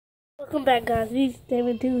Welcome back, guys. It's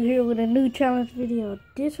David2 here with a new challenge video.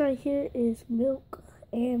 This right here is milk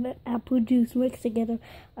and apple juice mixed together.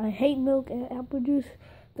 I hate milk and apple juice.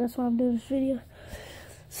 That's why I'm doing this video.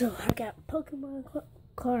 So I got Pokemon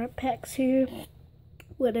card packs here,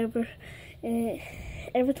 whatever. And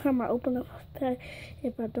every time I open up a pack,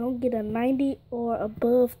 if I don't get a 90 or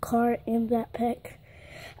above card in that pack,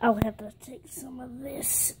 I would have to take some of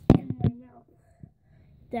this in my mouth.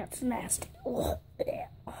 That's nasty. Oh, yeah.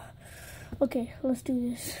 Okay, let's do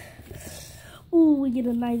this. Ooh, we get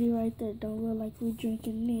a 90 right there. Don't look like we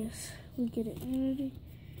drinking this. We get an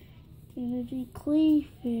energy,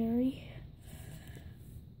 Clefairy,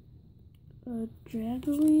 a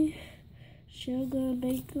Dragly, Shogun,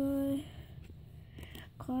 Bacon,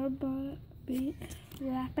 Carbon,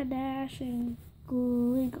 Rapidash, and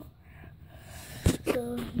Gligar.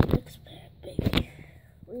 So, next pack, baby.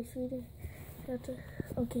 Wait, sweetie.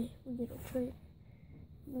 Okay, we get a trade.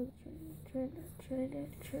 Another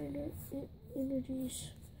trainer,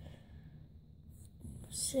 energies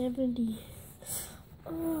 70.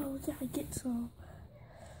 Oh, we gotta get some.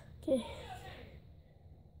 Okay.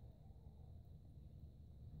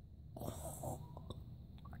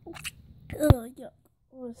 Oh, yeah.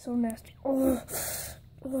 Oh, it's so nasty. Oh.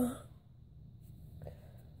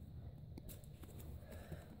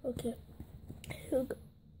 Okay. Here we go.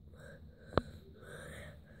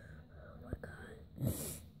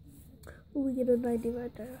 We get a 90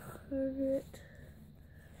 right there. 100.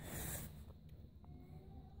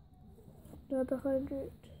 Another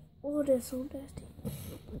 100. Oh, that's so nasty.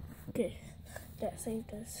 Okay, that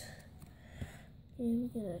saved us. And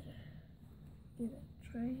we get a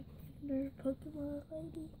trainer, Pokemon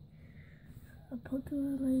lady. A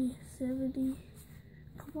Pokemon lady 70.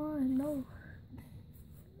 Come on, no.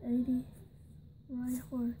 80. Right,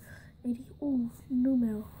 or 80. Oh, new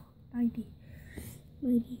mail. 90.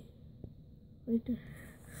 90. Right there.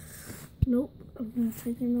 Nope, I'm not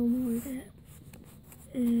taking no more of that.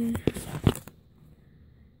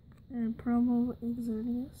 And promo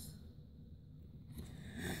Exernius.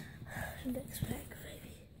 Next pack,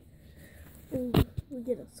 baby. Ooh, we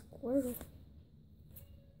get a Squirtle.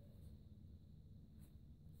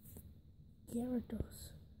 Gyarados.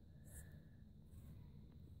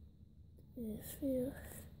 Yes, yeah.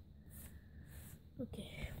 Okay,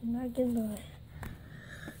 I'm not gonna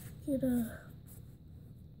get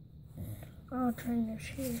all trainers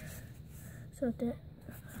here. So that,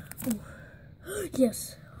 ooh.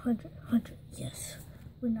 Yes, 100, yes.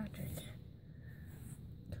 We're not drinking.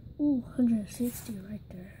 Ooh, 160 right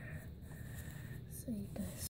there. Say this.